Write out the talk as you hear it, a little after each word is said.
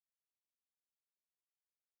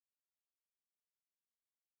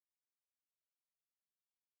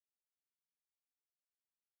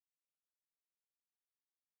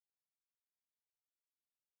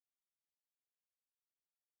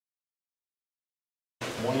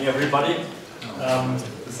Morning, everybody.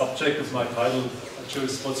 The subject is my title. I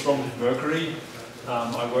chose What's Wrong with Mercury.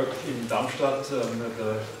 I work in Darmstadt at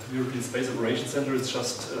the European Space Operations Center. It's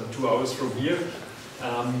just 2 hours from here.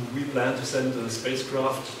 We plan to send a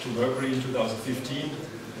spacecraft to Mercury in 2015.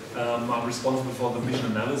 I'm responsible for the mission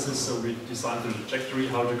analysis, so we designed the trajectory,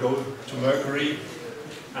 how to go to Mercury.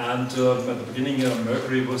 And at the beginning,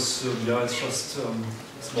 Mercury was, it's just a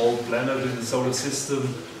small planet in the solar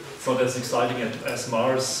system. It's not as exciting as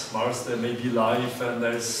Mars. Mars, there may be life, and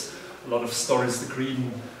there's a lot of stories, the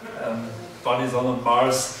green bodies on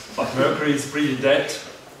Mars. But Mercury is pretty dead.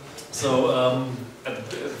 So at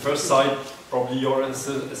the first sight, probably your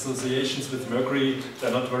associations with Mercury,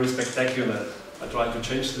 they're not very spectacular. I try to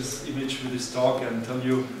change this image with this talk and tell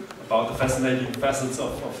you about the fascinating facets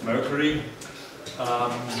of Mercury.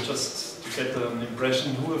 Just to get an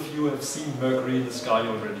impression, who of you have seen Mercury in the sky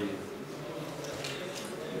already?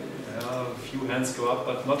 Yeah, a few hands go up,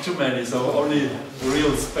 but not too many. So only the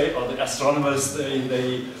real space or the astronomers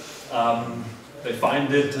they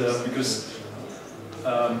find it because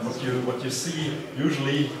what you see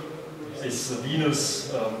usually is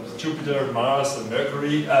Venus, Jupiter, Mars, and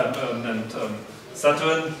Mercury, and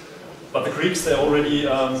Saturn. But the Greeks, they already,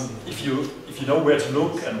 if you know where to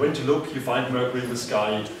look and when to look, you find Mercury in the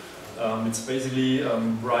sky. It's basically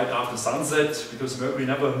right after sunset, because Mercury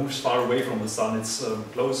never moves far away from the sun. It's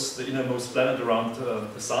close, the innermost planet around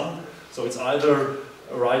the sun. So it's either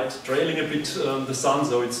right trailing a bit the sun,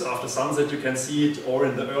 so it's after sunset you can see it, or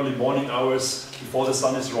in the early morning hours before the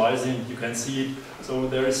sun is rising you can see it. So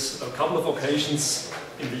there is a couple of occasions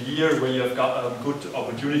in the year where you have got good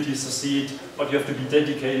opportunities to see it, but you have to be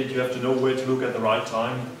dedicated, you have to know where to look at the right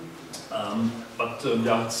time.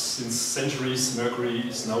 Yeah, since centuries Mercury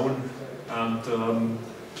is known, and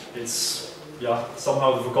it's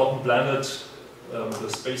somehow the forgotten planet. The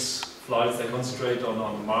space flights, they concentrate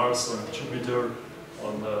on Mars, on Jupiter,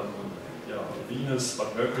 on Venus,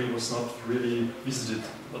 but Mercury was not really visited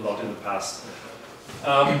a lot in the past.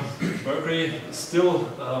 Mercury still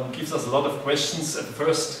gives us a lot of questions. At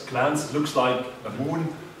first glance it looks like a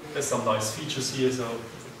moon. There's some nice features here, so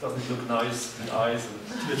it doesn't look nice, and eyes and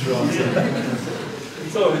teardrops.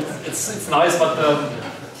 So it's nice, but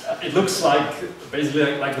it looks like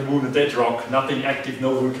basically like the moon, a dead rock, nothing active,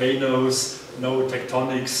 no volcanoes, no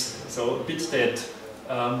tectonics, so a bit dead.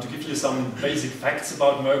 To give you some basic facts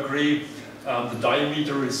about Mercury, the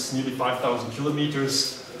diameter is nearly 5,000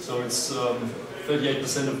 kilometers, so it's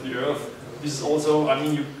 38% of the Earth. This is also, I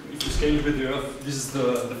mean, if you scale it with the Earth, this is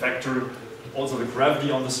the factor. Also the gravity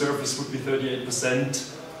on the surface would be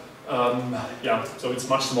 38%. So it's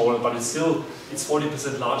much smaller, but it's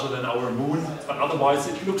 40% larger than our moon. But otherwise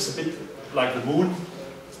it looks a bit like the moon.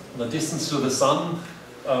 The distance to the sun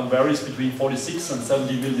varies between 46 and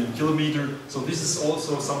 70 million kilometers. So this is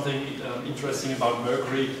also something interesting about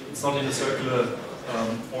Mercury. It's not in a circular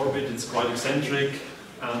orbit, it's quite eccentric.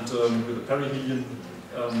 And with the perihelion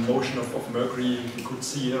motion of Mercury, you could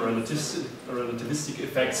see relativistic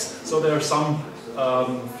effects. So there are some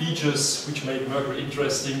features which make Mercury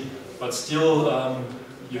interesting, but still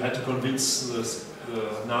you had to convince the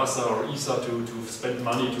NASA or ESA to spend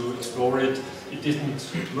money to explore it. It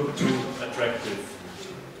didn't look too attractive.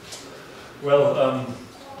 Well, I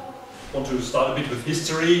want to start a bit with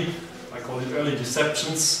history. I call it early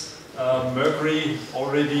deceptions. Mercury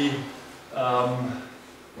already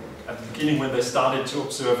at the beginning, when they started to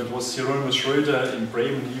observe, it was Hieronymus Schröder in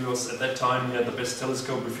Bremen. He was, at that time, he had the best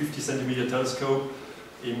telescope, a 50-centimeter telescope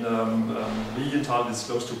in Lilienthal, it's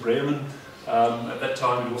close to Bremen. At that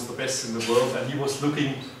time, it was the best in the world, and he was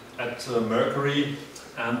looking at Mercury,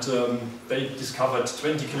 and they discovered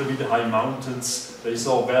 20-kilometer high mountains. They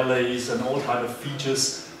saw valleys and all kind of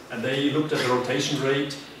features, and they looked at the rotation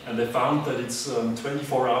rate, and they found that it's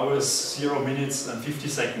 24 hours, 0 minutes and 50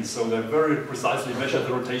 seconds. So they very precisely measured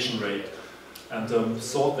the rotation rate and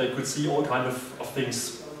thought they could see all kind of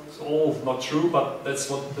things. It's all not true, but that's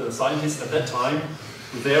what the scientists at that time,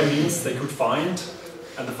 with their means, they could find.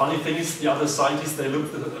 And the funny thing is, the other scientists, they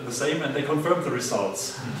looked at the same and they confirmed the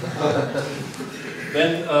results.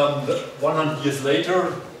 Then 100 years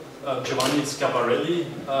later, Giovanni Schiaparelli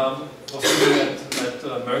was looking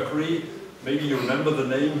at Mercury. Maybe you remember the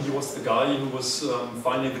name. He was the guy who was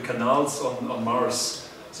finding the canals on Mars.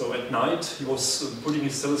 So at night he was putting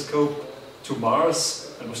his telescope to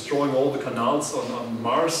Mars and was drawing all the canals on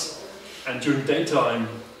Mars. And during daytime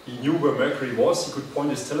he knew where Mercury was. He could point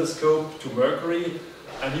his telescope to Mercury,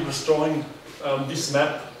 and he was drawing this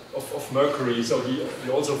map of Mercury. So he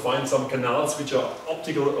also finds some canals which are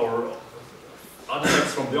optical or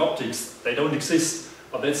artifacts from the optics. They don't exist,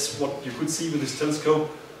 but that's what you could see with his telescope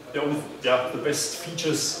the best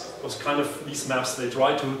features was kind of these maps. They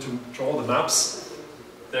try to draw the maps.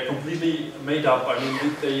 They're completely made up. I mean,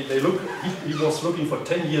 he was looking for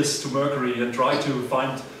 10 years to Mercury and tried to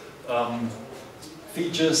find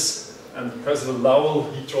features. And Percival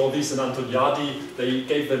Lowell, he drew these, and Antoniadi, they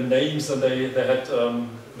gave them names, and they had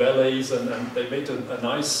valleys, and they made a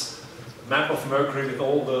nice map of Mercury with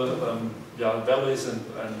all the valleys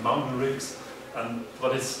and mountain ridges.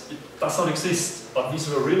 But it does not exist. But these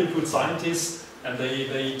were really good scientists, and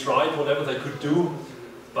they tried whatever they could do.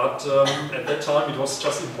 But at that time it was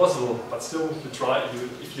just impossible. But still,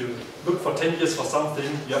 if you look for 10 years for something,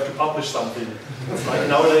 you have to publish something. It's like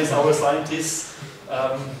nowadays our scientists,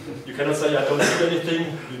 you cannot say, I don't see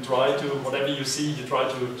anything. You try to, whatever you see, you try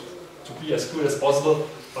to be as good as possible.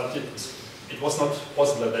 But it was not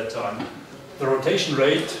possible at that time. The rotation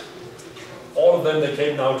rate, all of them, they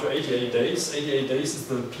came now to 88 days. 88 days is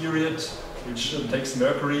the period which takes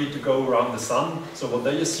Mercury to go around the Sun. So what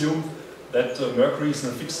they assumed, that Mercury is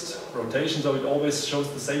in a fixed rotation, so it always shows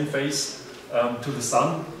the same face to the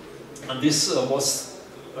Sun. And this was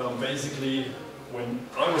basically when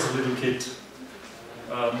I was a little kid.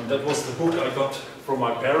 That was the book I got from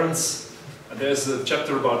my parents. And there's a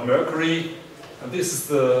chapter about Mercury. And this is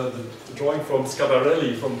the drawing from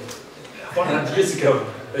Schiaparelli from 100 years ago.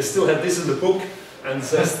 They still had this in the book, and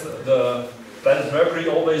says the planet Mercury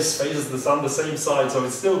always faces the Sun the same side. So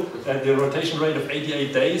it's still at the rotation rate of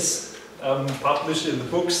 88 days, published in the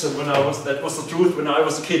books. And that was the truth when I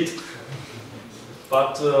was a kid.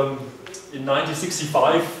 But in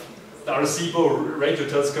 1965, the Arecibo radio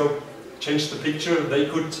telescope changed the picture. They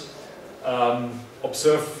could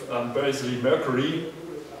observe basically Mercury,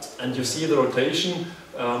 and you see the rotation.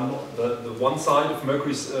 The one side of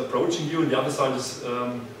Mercury is approaching you, and the other side is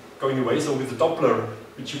going away. So with the Doppler,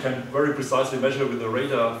 which you can very precisely measure with the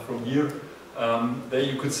radar from here, there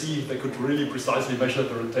you could see they could really precisely measure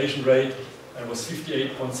the rotation rate, and it was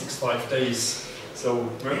 58.65 days. So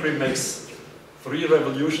Mercury makes 2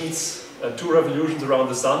 revolutions around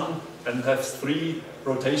the Sun, and has 3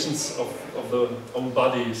 rotations of the own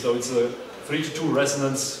body. So it's a 3-to-2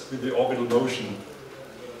 resonance with the orbital motion.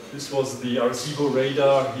 This was the Arecibo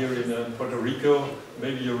radar here in Puerto Rico.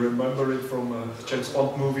 Maybe you remember it from a James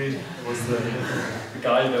Bond movie. It was the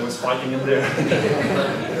guy that was fighting in there.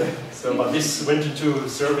 But this went into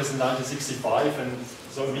service in 1965, and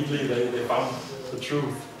so immediately they found the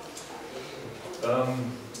truth.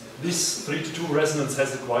 This 3-to-2 resonance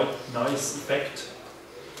has a quite nice effect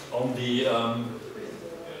on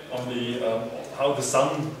how the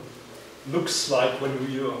Sun looks like when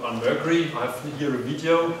we are on Mercury. I have here a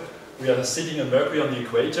video. We are sitting on Mercury on the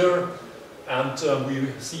equator, and we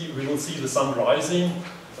will see the Sun rising.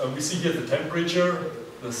 We see here the temperature,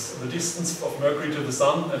 the distance of Mercury to the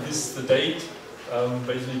Sun, and this is the date,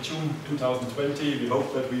 basically June 2020. We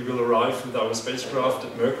hope that we will arrive with our spacecraft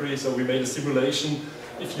at Mercury. So we made a simulation,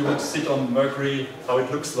 if you would sit on Mercury, how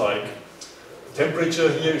it looks like. The temperature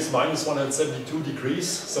here is minus 172 degrees,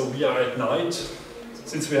 so we are at night.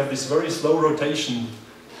 Since we have this very slow rotation,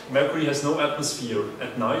 Mercury has no atmosphere.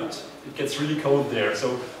 At night, it gets really cold there,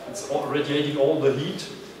 so it's radiating all the heat.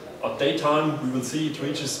 At daytime, we will see it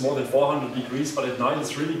reaches more than 400 degrees, but at night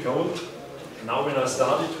it's really cold. And now when I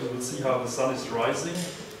start it, we will see how the Sun is rising.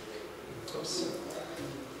 Oops.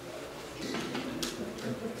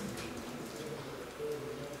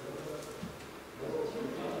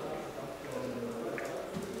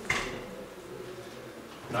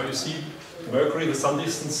 Now you see Mercury, the Sun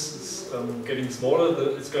distance is getting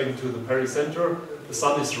smaller, it's going to the pericenter. The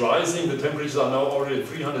Sun is rising, the temperatures are now already at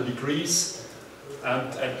 300 degrees.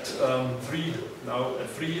 And at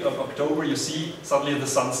 3 of October, you see suddenly the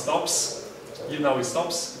Sun stops. Here now it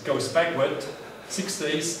stops, it goes backward 6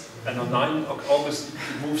 days, and on 9 of August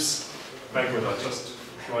it moves backward. I just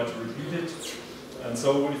try to repeat it. And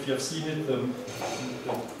so if you have seen it, the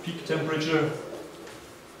peak temperature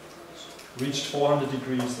reached 400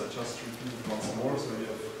 degrees. I just repeat it once more so you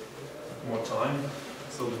have more time.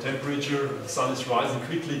 So the temperature, the Sun is rising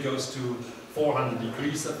quickly, goes to 400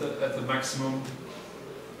 degrees at the maximum.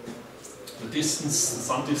 The distance, the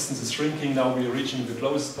Sun distance is shrinking. Now we are reaching the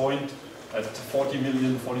closest point at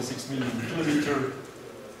 46 million kilometer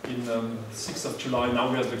in 6th of July. Now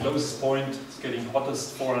we are at the closest point. It's getting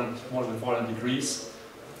hottest, more than 400 degrees.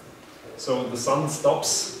 So the Sun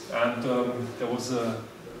stops, and there was a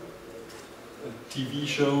TV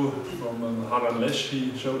show from Harald Lesch.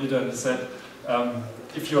 He showed it, and he said,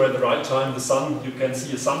 if you're at the right time, the Sun, you can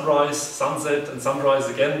see a sunrise, sunset, and sunrise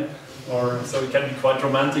again. So it can be quite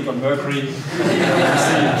romantic on Mercury. You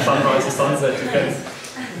see sunrise or sunset, you can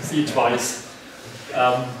see it twice.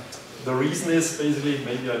 the reason is basically,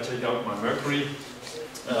 maybe I take out my Mercury.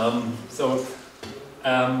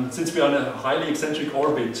 Since we are in a highly eccentric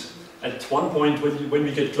orbit, at one point when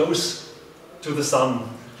we get close to the Sun,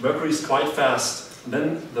 Mercury is quite fast. And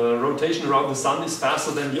then the rotation around the Sun is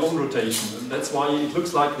faster than the own rotation. And that's why it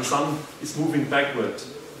looks like the Sun is moving backward.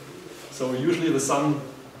 So usually the Sun,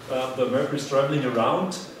 the Mercury is traveling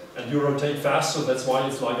around and you rotate faster. That's why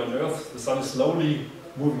it's like on Earth. The Sun is slowly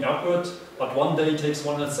moving upward. But one day takes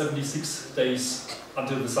 176 days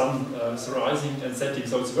until the Sun is rising and setting.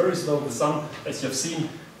 So it's very slow. The Sun, as you have seen,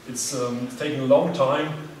 it's taking a long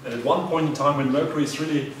time. And at one point in time when Mercury is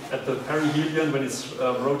really at the perihelion, when it's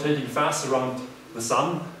rotating fast around the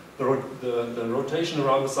Sun, the rotation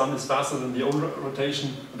around the Sun is faster than the own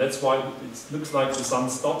rotation. That's why it looks like the Sun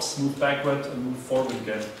stops, moves backward and moves forward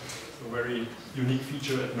again. So a very unique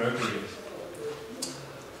feature at Mercury.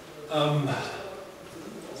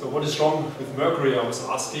 So what is wrong with Mercury, I was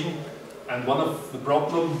asking. And one of the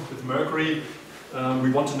problems with Mercury, we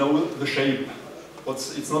want to know the shape.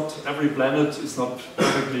 It's not every planet is not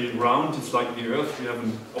perfectly round. It's like the Earth. We have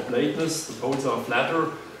an oblateness. The poles are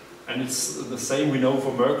flatter. And it's the same we know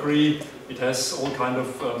for Mercury. It has all kind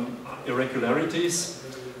of irregularities.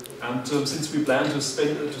 And since we plan to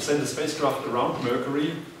send a spacecraft around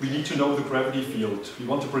Mercury, we need to know the gravity field. We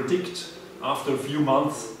want to predict after a few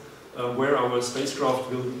months where our spacecraft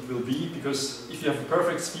will be, because if you have a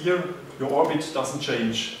perfect sphere, your orbit doesn't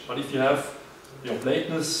change. But if you have the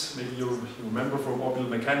oblateness, maybe you remember from orbital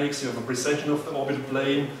mechanics, you have a precession of the orbital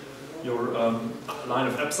plane, your line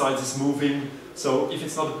of apsides is moving. So if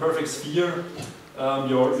it's not a perfect sphere,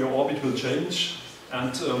 your orbit will change,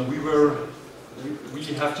 and we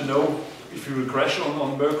have to know if we will crash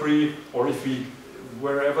on Mercury or if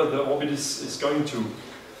wherever the orbit is going to.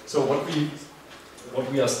 So what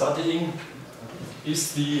we are studying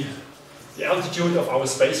is the altitude of our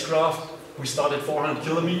spacecraft. We start at 400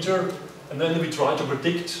 kilometers, and then we try to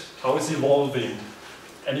predict how it's evolving,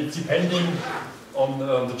 and it's depending on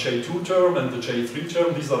the J2 term and the J3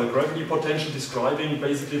 term. These are the gravity potential describing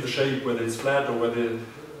basically the shape, whether it's flat or whether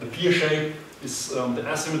the pier shape is the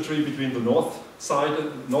asymmetry between the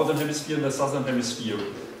northern hemisphere and the southern hemisphere.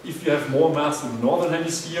 If you have more mass in the northern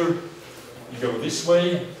hemisphere, you go this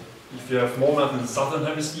way. If you have more mass in the southern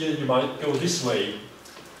hemisphere, you might go this way.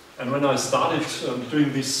 And when I started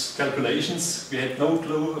doing these calculations, we had no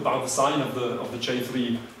clue about the sign of the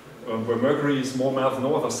J3, where Mercury is more mass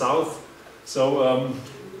north or south. So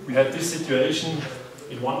we had this situation.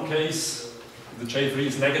 In one case, the J3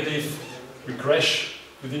 is negative. We crash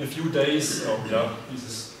within a few days. Oh yeah, this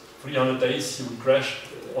is 300 days. You would crash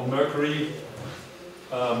on Mercury.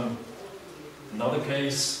 Another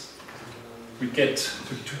case, we get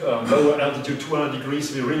to lower altitude, 200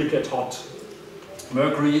 degrees. We really get hot.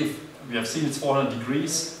 Mercury, we have seen it's 400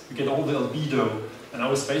 degrees. We get all the albedo, and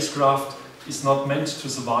our spacecraft is not meant to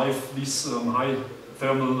survive this high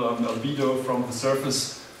thermal albedo from the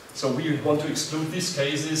surface. So we want to exclude these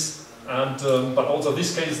cases, and but also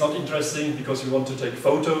this case is not interesting because we want to take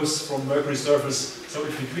photos from Mercury's surface. So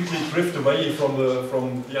if we quickly drift away from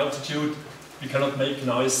the altitude, we cannot make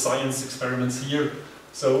nice science experiments here.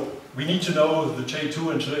 So we need to know the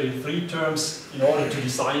J2 and J3 terms in order to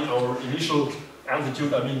design our initial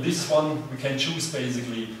altitude. I mean, this one we can choose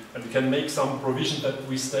basically, and we can make some provision that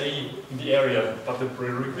we stay in the area. But the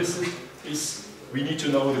prerequisite is we need to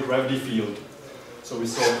know the gravity field. So we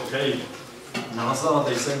thought, okay, NASA,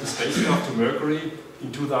 they sent a spacecraft to Mercury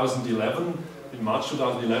in 2011. In March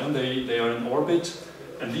 2011, they are in orbit,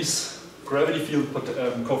 and these gravity field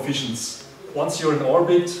coefficients, once you're in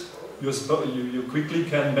orbit, you quickly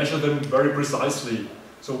can measure them very precisely.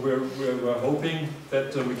 So we're hoping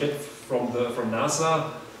that we get from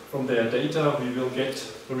NASA, from their data, we will get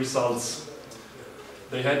the results.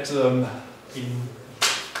 They had in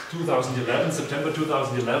 2011, September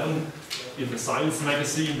 2011, in the Science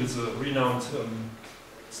magazine, with a renowned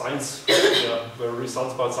science, where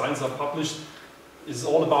results about science are published, is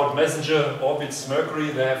all about messenger orbits Mercury.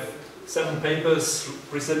 They have 7 papers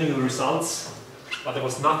presenting the results, but there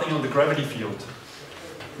was nothing on the gravity field.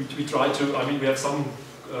 We tried to, I mean, we have some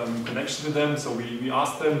connection with them, so we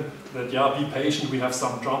asked them that, yeah, be patient, we have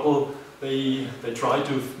some trouble. They tried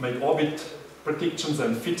to make orbit predictions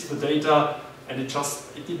and fit the data, and it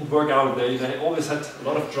didn't work out. They always had a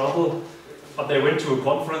lot of trouble, but they went to a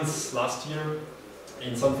conference last year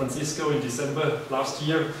in San Francisco in December last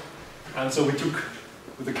year, and so we took,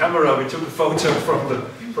 with the camera, we took a photo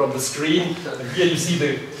from the screen, and here you see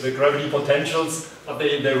the gravity potentials, but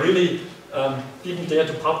they really didn't dare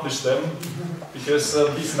to publish them, because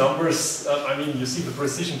these numbers, I mean, you see the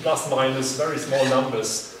precision plus minus, very small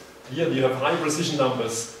numbers. here you have high precision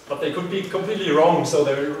numbers, but they could be completely wrong, so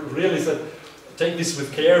they really said, take this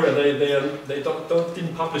with care, and they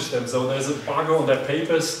didn't publish them, so there's a embargo on their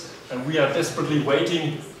papers, and we are desperately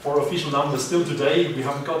waiting for official numbers. Still today, we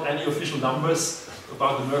haven't got any official numbers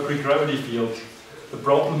about the Mercury gravity field. The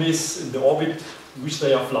problem is, in the orbit in which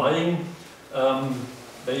they are flying,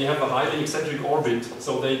 they have a highly eccentric orbit,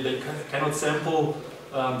 so they cannot sample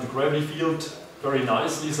the gravity field very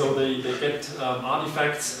nicely, so they get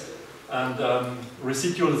artifacts and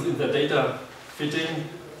residuals in their data fitting.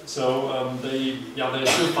 So they're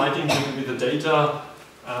still fighting with the data,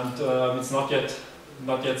 and it's not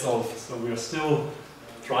yet solved. So we are still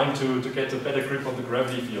trying to get a better grip on the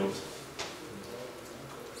gravity field.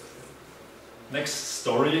 Next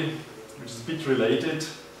story, which is a bit related,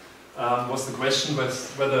 was the question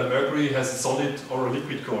whether Mercury has a solid or a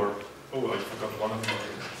liquid core. Oh, I forgot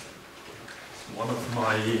one of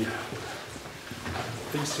my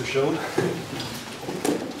things to show.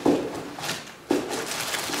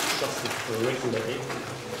 Just the regular egg.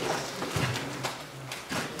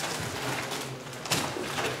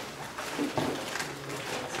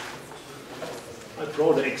 I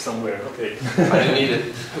brought the egg somewhere. Okay. I didn't need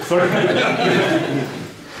it. Sorry.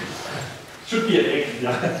 Should be an egg.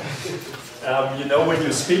 Yeah. You know, when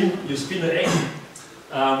you spin an egg,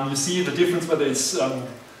 you see the difference whether it's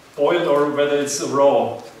boiled or whether it's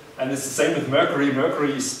raw. And it's the same with Mercury.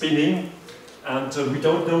 Mercury is spinning, and we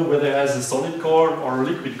don't know whether it has a solid core or a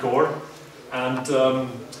liquid core. And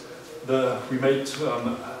we made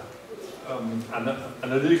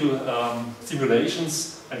analytical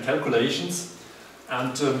simulations and calculations,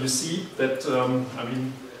 and you see that I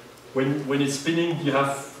mean, when it's spinning, you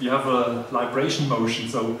have a libration motion.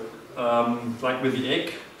 So like with the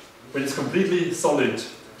egg, when it's completely solid,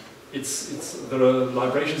 the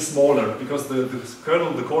libration is smaller because the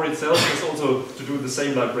kernel, the core itself, has also to do the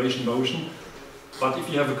same libration motion. But if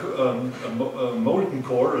you have a molten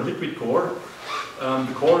core, a liquid core,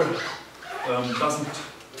 the core doesn't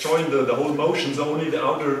join the whole motion, so only the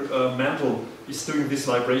outer mantle is doing this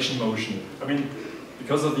libration motion. I mean,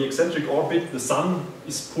 because of the eccentric orbit, the sun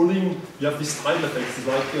is pulling. You have these tidal effects. It's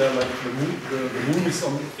like the moon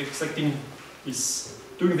is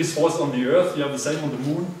doing this force on the Earth. You have the same on the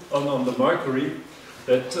moon, on the Mercury,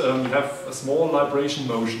 that you have a small libration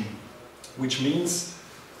motion, which means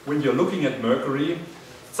when you're looking at Mercury,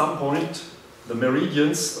 at some point the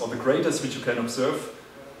meridians or the craters which you can observe,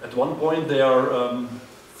 at one point they are a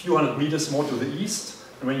few hundred meters more to the east,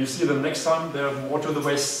 and when you see them next time, they are more to the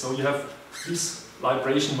west. So you have this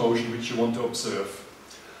libration motion which you want to observe.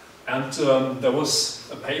 And there was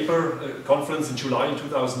a paper, a conference in July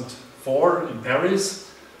 2004 in Paris,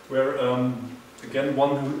 where again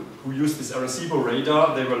one who used this Arecibo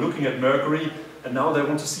radar, they were looking at Mercury, and now they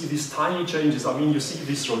want to see these tiny changes. I mean, you see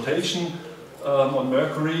this rotation on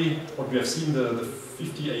Mercury, what we have seen the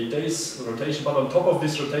 58 days rotation, but on top of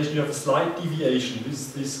this rotation you have a slight deviation.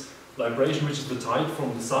 This libration, which is the tide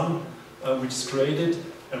from the sun, which is created,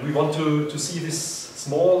 and we want to see this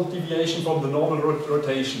small deviation from the normal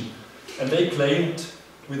rotation. And they claimed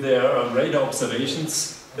with their radar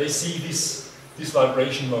observations, they see this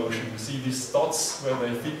vibration motion. You see these dots where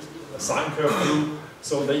they fit a sine curve through.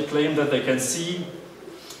 So they claim that they can see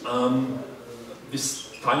these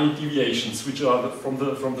tiny deviations, which are from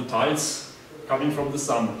the tides coming from the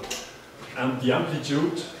sun. And the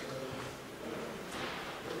amplitude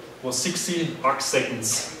was 60 arc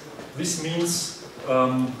seconds. This means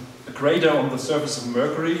a crater on the surface of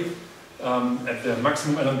Mercury at the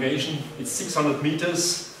maximum elongation, it's 600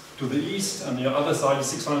 meters to the east, and the other side is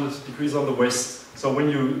 600 degrees on the west. So when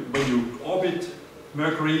you orbit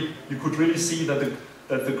Mercury, you could really see that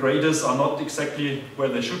the craters are not exactly where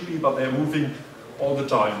they should be, but they are moving all the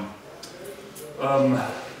time.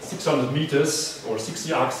 600 meters or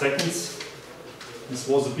 60 arc seconds. This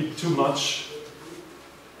was a bit too much.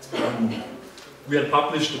 We had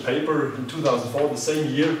published a paper in 2004, the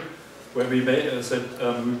same year, where we said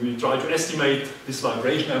we try to estimate this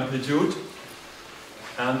vibration amplitude.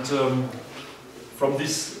 And from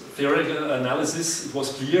this theoretical analysis, it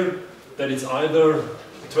was clear that it's either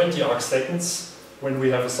 20 arc seconds when we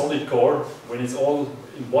have a solid core, when it's all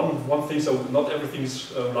in one thing, so not everything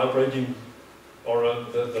is vibrating, or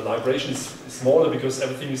the vibration is smaller because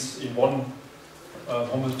everything is in one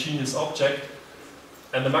homogeneous object.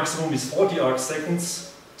 And the maximum is 40 arc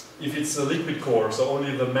seconds if it's a liquid core, so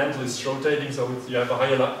only the mantle is rotating, so you have a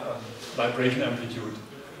higher vibration amplitude.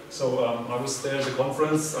 So I was there at the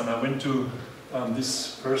conference, and I went to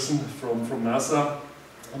this person from NASA,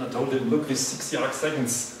 and I told him, look, this 60 arc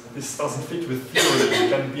seconds, this doesn't fit with theory. It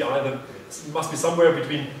can be either, it must be somewhere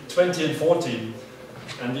between 20 and 40.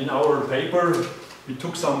 And in our paper, we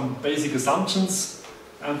took some basic assumptions,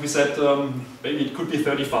 and we said maybe it could be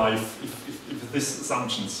 35 if these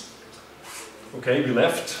assumptions. Okay, we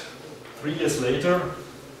left. 3 years later,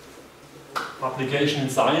 publication in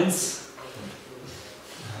Science.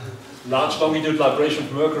 Large longitude libration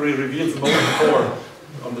of mercury reveals the molten core.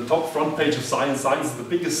 On the top front page of Science. Science is the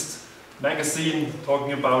biggest magazine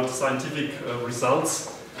talking about scientific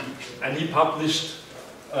results. And he published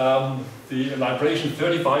the libration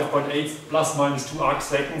 35.8 plus minus 2 arc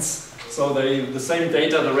seconds. So the same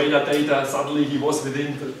data, the radar data, suddenly he was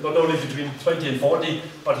within, not only between 20 and 40,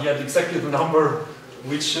 but he had exactly the number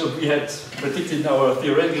which we had predicted in our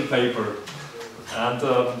theoretical paper. And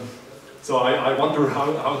so I wonder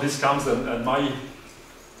how this comes, and my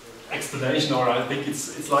explanation, or I think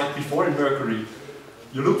it's like before in Mercury.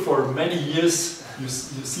 You look for many years, you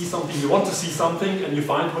see something, you want to see something, and you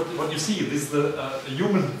find what you see. This is a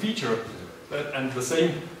human feature. And the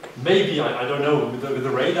same, maybe, I don't know, with the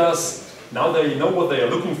radars, now they know what they are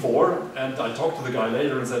looking for, and I talked to the guy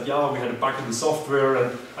later and said, yeah, we had a bug in the software,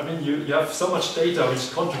 and I mean, you have so much data which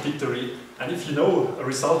is contradictory, and if you know a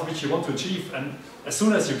result which you want to achieve, and as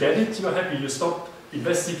soon as you get it, you're happy, you stop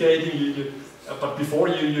investigating, but before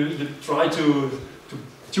you try to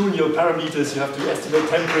tune your parameters, you have to estimate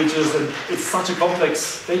temperatures, and it's such a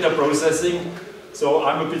complex data processing, so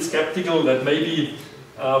I'm a bit skeptical that maybe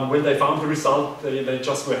when they found the result, they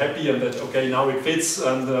just were happy and that, okay, now it fits,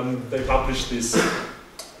 and they published this.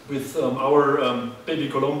 With our Baby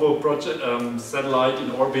Colombo project, satellite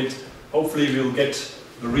in orbit, hopefully we'll get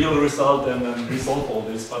the real result and resolve all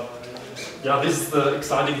this. But yeah, this is the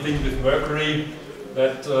exciting thing with Mercury,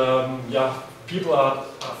 that yeah, people are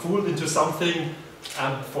fooled into something,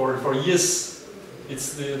 and for years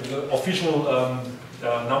it's the official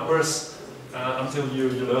numbers until you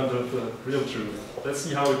learn the real truth. Let's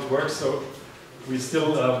see how it works, so we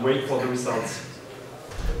still wait for the results.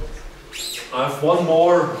 I have one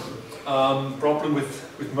more problem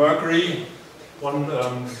with Mercury, one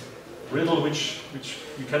riddle which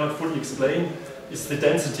we cannot fully explain, is the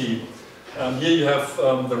density. Here you have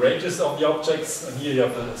the radius of the objects, and here you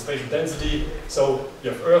have the spatial density. So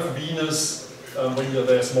you have Earth, Venus, when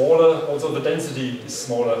they're smaller, also the density is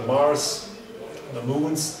smaller. Mars, the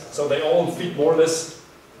moons, so they all fit more or less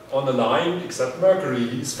on the line, except Mercury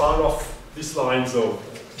is far off this line. So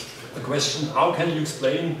the question, how can you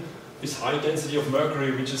explain this high density of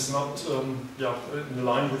Mercury, which is not yeah, in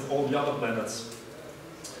line with all the other planets?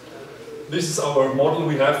 This is our model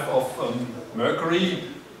we have of Mercury.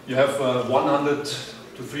 You have 100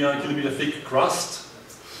 to 300 kilometer thick crust,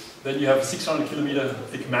 then you have a 600 kilometer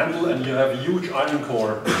thick mantle, and you have a huge iron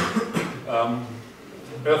core.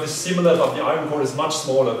 Earth is similar, but the iron core is much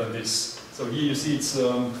smaller than this. So here you see it's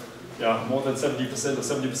yeah, more than 70% or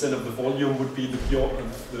 70% of the volume would be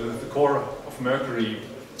the core of Mercury.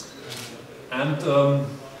 And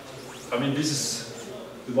I mean,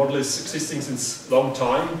 the model is existing since a long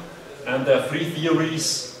time, and there are 3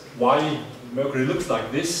 theories why Mercury looks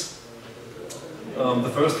like this.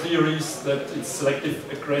 The first theory is that it's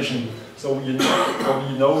selective accretion. So you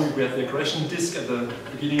know we have the accretion disk at the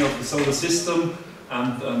beginning of the solar system,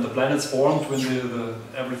 and the planets formed when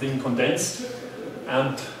everything condensed.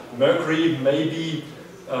 And Mercury, maybe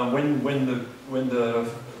when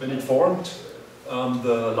it formed,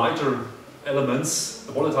 the lighter elements,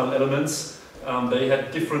 the volatile elements, they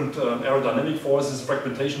had different aerodynamic forces,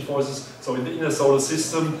 fragmentation forces. So in the inner solar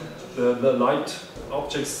system, the light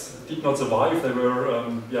objects did not survive; they were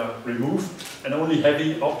yeah, removed, and only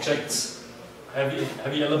heavy objects,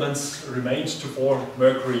 heavy elements remained to form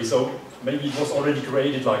Mercury. So maybe it was already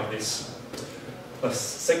created like this. The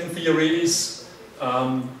second theory is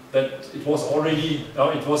that it was already,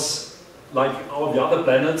 it was like all the other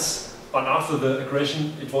planets, but after the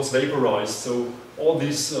accretion it was vaporized. So all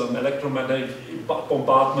this electromagnetic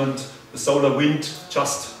bombardment, the solar wind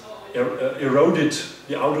just eroded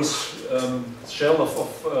the outer shell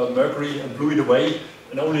of Mercury and blew it away,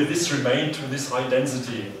 and only this remained to this high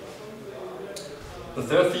density. The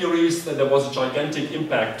third theory is that there was a gigantic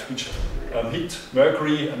impact which hit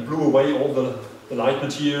Mercury and blew away all the light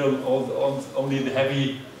material, only the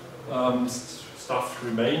heavy stuff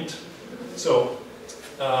remained. So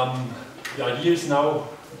the idea is now,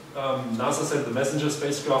 NASA sent the MESSENGER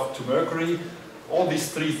spacecraft to Mercury. All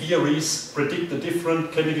these 3 theories predict a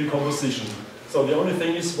different chemical composition. So the only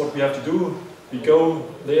thing is what we have to do, we go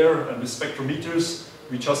there and with spectrometers,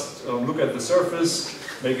 we just look at the surface,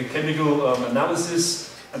 make a chemical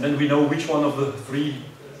analysis, and then we know which one of the 3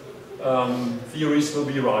 theories will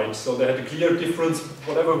be right. So they had a clear difference.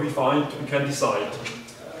 Whatever we find, we can decide.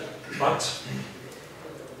 But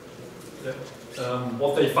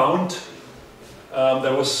what they found,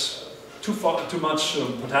 there was too much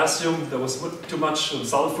potassium, there was too much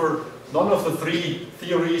sulfur. None of the three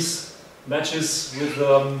theories matches with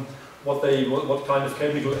what kind of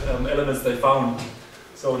chemical elements they found.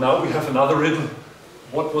 So now we have another riddle.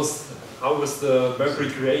 How was the mercury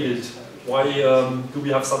created? Why do we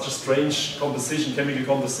have such a strange composition, chemical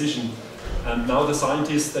composition? And now the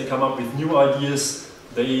scientists, they come up with new ideas.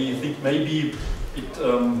 They think maybe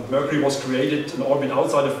Mercury was created in orbit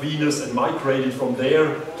outside of Venus and migrated from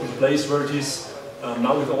there to the place where it is.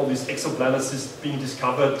 Now with all these exoplanets being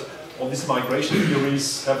discovered, all these migration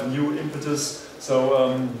theories have new impetus.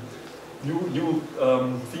 So new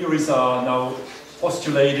theories are now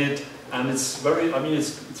postulated, and it's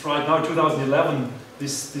right now 2011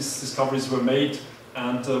 these discoveries were made,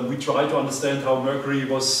 and we try to understand how Mercury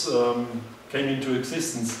came into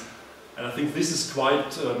existence. And I think this is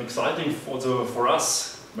quite exciting for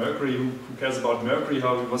us, Mercury, who cares about Mercury,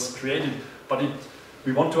 how it was created, but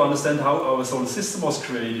we want to understand how our solar system was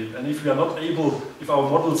created. And if we are not able, if our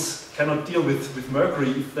models cannot deal with Mercury,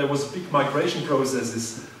 if there was big migration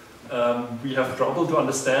processes, we have trouble to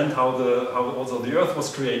understand how also the Earth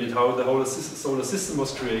was created, how the whole solar system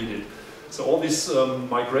was created. So all these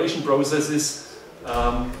migration processes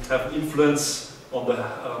have influence on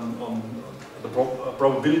the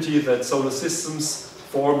probability that solar systems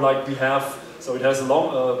form like we have. So it has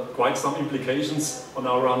quite some implications on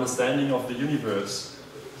our understanding of the universe.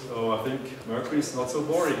 So I think Mercury is not so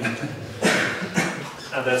boring.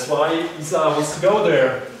 And that's why ESA wants to go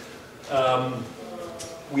there.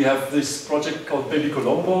 We have this project called Baby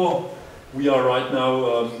Colombo. We are right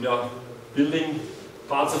now building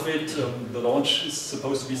parts of it. The launch is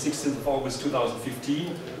supposed to be 16th of August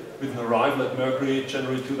 2015 with an arrival at Mercury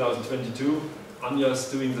January 2022. Anja is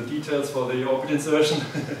doing the details for the orbit insertion.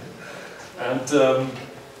 And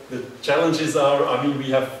the challenges are, we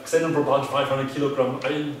have xenon propulsion, 500 kilogram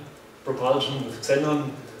ion propulsion with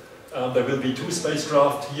xenon. There will be 2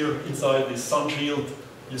 spacecraft here inside this sun shield.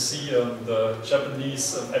 You see the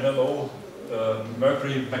Japanese MMO,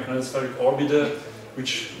 Mercury Magnetospheric Orbiter,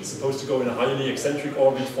 which is supposed to go in a highly eccentric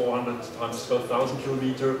orbit, 400 times 12,000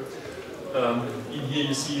 kilometers. In here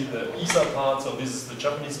you see the ESA part, so this is the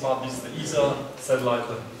Japanese part, this is the ESA satellite,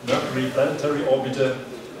 the Mercury Planetary Orbiter,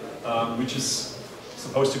 which is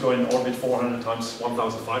supposed to go in orbit 400 times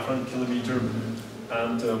 1,500 kilometers.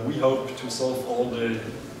 And we hope to solve all the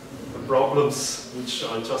problems which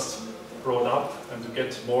I just brought up and to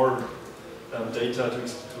get more data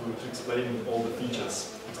to explain all the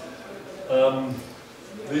features.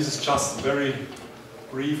 This is just a very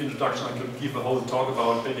brief introduction. I could give a whole talk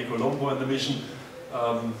about Baby Colombo and the mission.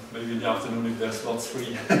 Maybe in the afternoon if there's slots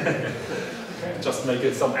free. Just make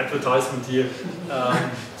it some advertisement here.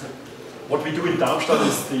 What we do in Darmstadt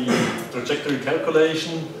is the trajectory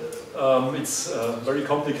calculation. It's a very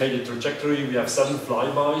complicated trajectory. We have 7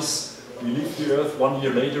 flybys. We leave the Earth, 1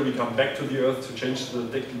 year later we come back to the Earth to change the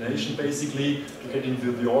declination basically, to get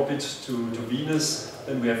into the orbit to Venus.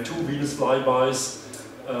 Then we have 2 Venus flybys.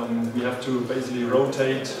 We have to basically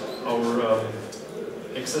rotate our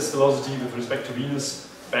excess velocity with respect to Venus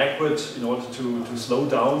backward in order to slow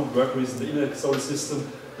down. Mercury is in the inner solar system.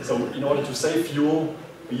 So in order to save fuel,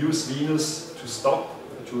 we use Venus to stop,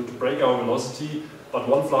 to break our velocity. But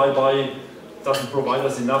 1 flyby doesn't provide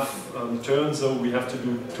us enough turn, so we have to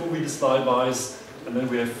do 2 Venus flybys, and then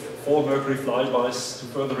we have 4 Mercury flybys to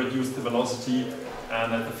further reduce the velocity.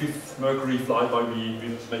 And at the 5th Mercury flyby,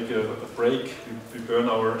 we make a break. We burn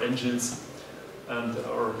our engines,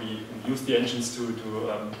 or we use the engines to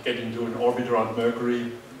get into an orbit around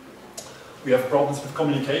Mercury. We have problems with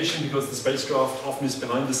communication because the spacecraft often is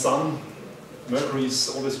behind the sun. Mercury is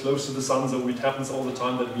always close to the sun, so it happens all the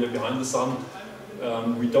time that we are behind the sun.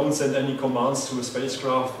 We don't send any commands to a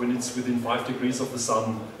spacecraft when it's within 5 degrees of the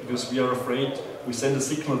sun, because we are afraid we send a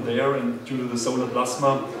signal there and due to the solar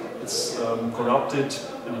plasma it's corrupted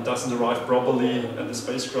and it doesn't arrive properly at the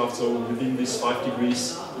spacecraft, so within these 5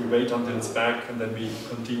 degrees we wait until it's back and then we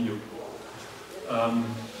continue.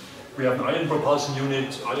 We have an ion propulsion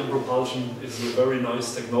unit. Ion propulsion is a very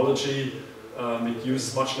nice technology. It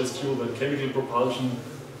uses much less fuel than chemical propulsion,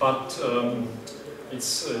 but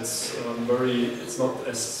it's not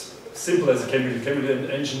as simple as a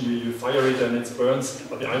chemical engine. You fire it and it burns,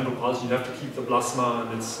 but the ion propulsion, you have to keep the plasma,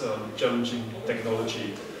 and it's challenging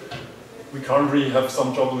technology. We currently have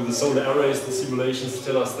some trouble with the solar arrays. The simulations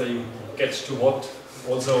tell us they get too hot.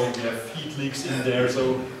 Also, we have heat leaks in there,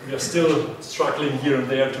 so we are still struggling here and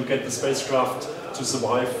there to get the spacecraft to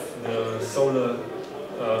survive the solar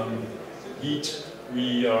heat.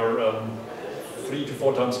 We are 3 to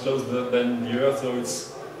 4 times closer than the Earth, so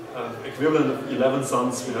it's equivalent of 11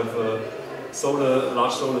 suns. We have a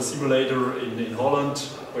large solar simulator in Holland,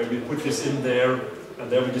 where we put this in there, and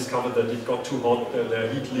there we discovered that it got too hot, there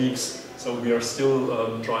are heat leaks, so we are still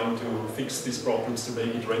trying to fix these problems to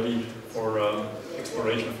make it ready for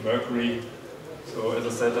exploration of Mercury. So as I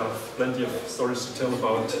said, I have plenty of stories to tell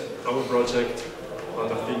about our project,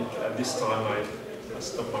 but I think at this time I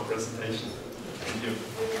stop my presentation. Thank you.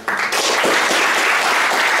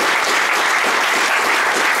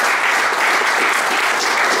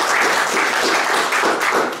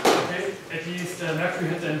 Mercury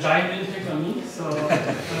had a giant impact on me, so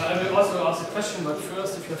I will also ask a question, but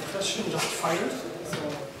first, if you have a question, just fire it. So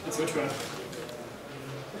it's your turn.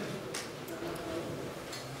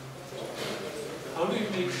 How do you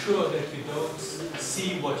make sure that you don't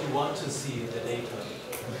see what you want to see in the data?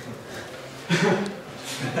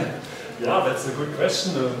 Yeah, that's a good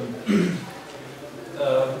question.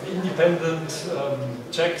 Independent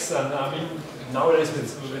checks, and I mean, nowadays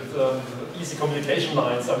with easy communication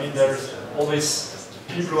lines, I mean, there's always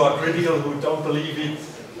people who are critical, who don't believe it.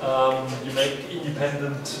 You make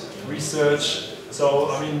independent research.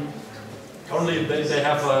 So, I mean, currently they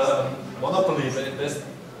have a monopoly. The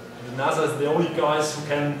NASA is the only guys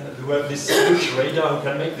who have this huge radar, who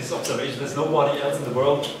can make this observation. There's nobody else in the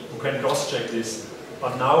world who can cross-check this.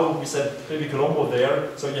 But now we said baby Colombo there,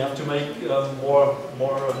 so you have to make more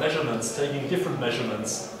measurements, taking different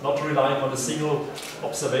measurements, not relying on a single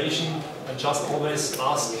observation, and just always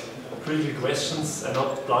ask critical questions and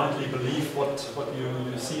not blindly believe what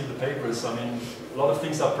you see in the papers. I mean, a lot of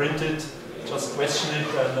things are printed, just question it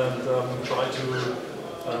and try to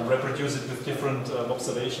reproduce it with different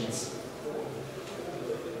observations.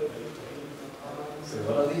 So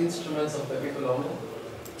what are the instruments of baby Colombo?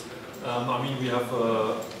 I mean, we have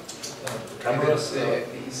cameras. The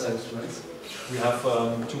ESA instruments. We have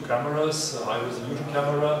 2 cameras, a high-resolution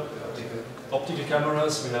camera, optical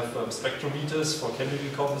cameras. We have spectrometers for chemical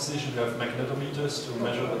composition. We have magnetometers to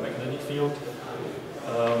measure the magnetic field.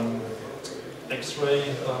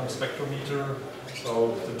 X-ray spectrometer.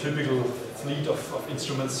 So the typical fleet of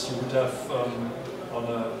instruments you would have on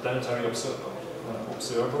a planetary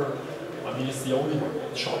observer. I mean, it's the only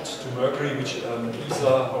shot to Mercury which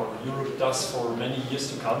ESA or Europe does for many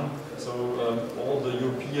years to come. So all the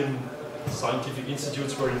European scientific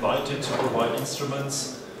institutes were invited to provide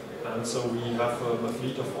instruments, and so we have a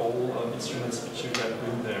fleet of all instruments which you can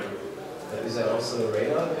bring there. Is there also a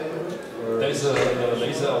radar available? There's a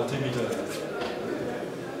laser altimeter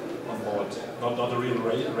on board. Not a real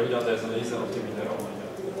radar, there's a laser altimeter only.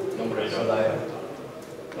 No radar.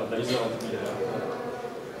 A laser altimeter.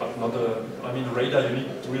 But not a, I mean, radar, you need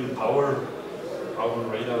real power. Our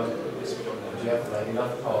radar, this we don't have. Do you have like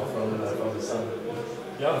enough power from the sun?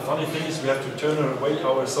 Yeah, the funny thing is we have to turn away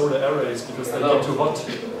our solar arrays because they get too hot.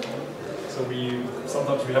 So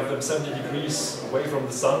sometimes we have them 70 degrees away from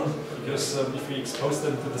the sun, because if we expose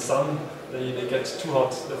them to the sun, they get too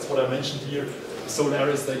hot. That's what I mentioned here. The solar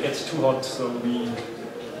arrays, they get too hot. So in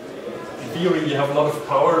theory, we have a lot of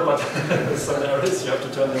power, but the solar arrays, you have to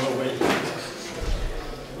turn them away.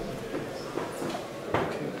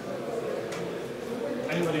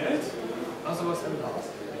 Anybody else? Otherwise, I will ask.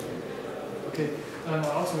 Okay. I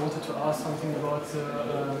also wanted to ask something about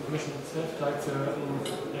the mission itself, like the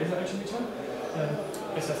laser altimeter.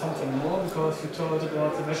 Is there something more? Because you told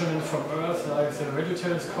about the measurement from Earth, like the radio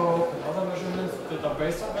telescope and other measurements that are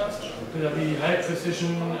based on Earth. Will there be high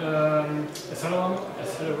precision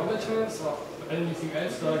accelerometers or anything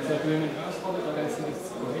else like they're doing in Earth orbit against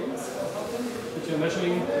these grains or something? That you're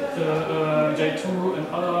measuring the J2 and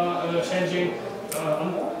other changing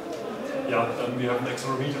on board? Yeah, we have an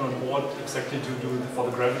accelerometer on board exactly to do for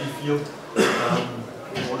the gravity field.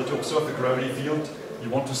 In order to observe the gravity field, you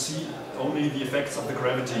want to see only the effects of the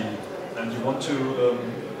gravity, and you want to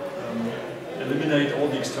eliminate all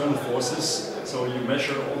the external forces. So you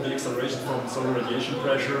measure all the acceleration from solar radiation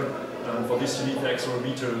pressure, and for this you need the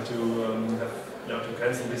accelerometer to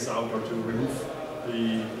cancel this out or to remove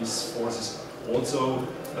these forces. Also,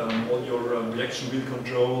 all your reaction wheel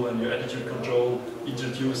control and your attitude control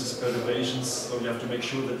introduces perturbations, so you have to make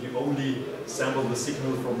sure that you only sample the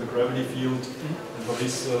signal from the gravity field. And for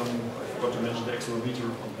this, I forgot to mention the accelerometer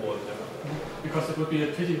on board. Because it would be a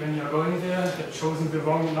pity when you're going there, get chosen the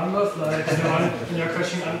wrong numbers, like the one in your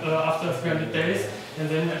question after 300 days, and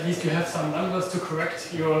then at least you have some numbers to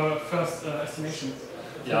correct your first estimation.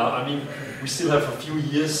 Yeah, I mean, we still have a few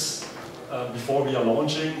years before we are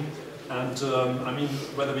launching. And I mean,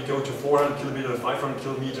 whether we go to 400 kilometer or 500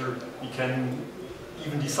 kilometer, we can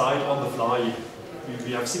even decide on the fly.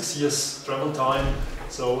 We have 6 years travel time,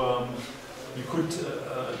 so you could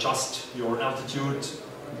adjust your altitude,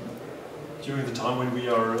 during the time when we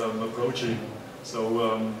are approaching.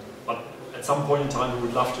 So, but at some point in time, we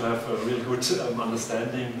would love to have a real good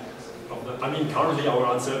understanding of the. I mean, currently our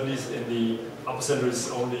uncertainties in the upper center is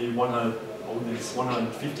only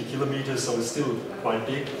 150 kilometers, so it's still quite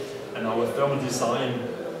big. And our thermal design,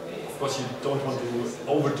 of course, you don't want to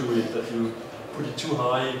overdo it, that you put it too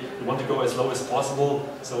high, you want to go as low as possible,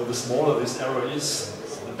 so the smaller this error is,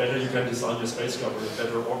 the better you can design your spacecraft, the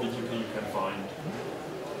better orbit you can find.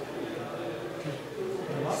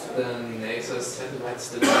 Is the NASA satellite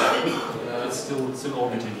still It's still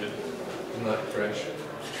orbiting it. not crash?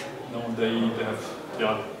 No, they have,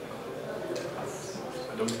 yeah,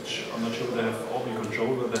 I'm not sure they have orbit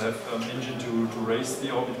control, but they have engine to raise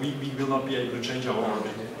the orbit. We will not be able to change our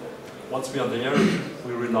orbit. Once we are there,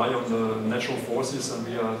 we rely on the natural forces and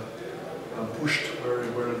we are pushed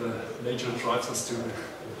where the nature drives us to.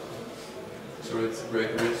 So it's a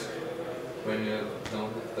great risk when you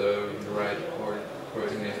don't have the right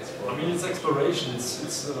coordinates for. I mean, it's exploration.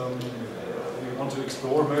 It's we want to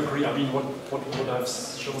explore Mercury. I mean, what I've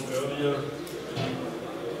shown earlier.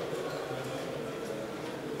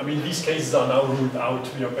 I mean, these cases are now ruled out.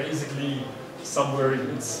 We are basically somewhere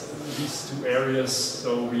in these two areas,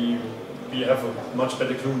 so we have a much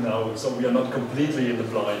better clue now. So we are not completely in the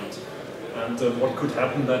blind. And what could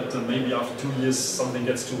happen that maybe after 2 years something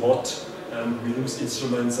gets too hot and we lose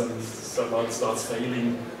instruments and satellite starts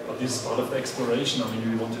failing. But this is part of the exploration. I mean,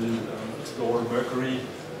 we want to explore Mercury,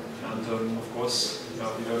 and of course,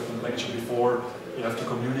 we heard in the lecture before. You have to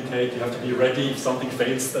communicate, you have to be ready if something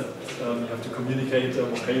fails, that you have to communicate,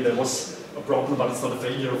 okay, there was a problem, but it's not a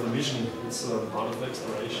failure of the mission, it's part of the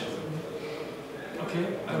exploration.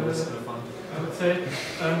 Okay, I would say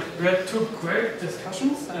we had 2 great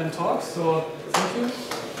discussions and talks, so thank you.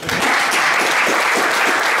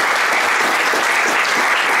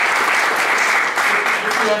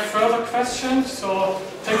 If you have further questions, so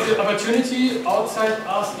take the opportunity outside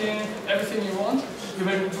asking everything you want. We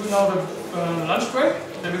will do now the lunch break.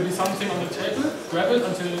 There will be something on the table. Grab it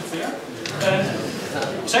until it's there. And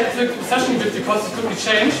check the session bit because it could be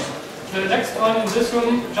changed. The next one in this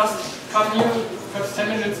room, just come here perhaps 10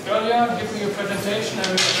 minutes earlier, give me a presentation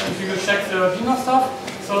and we will check the beamer stuff.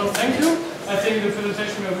 So thank you. I think the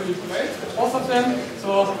presentation were really great, both of them.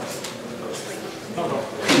 So,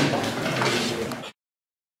 no.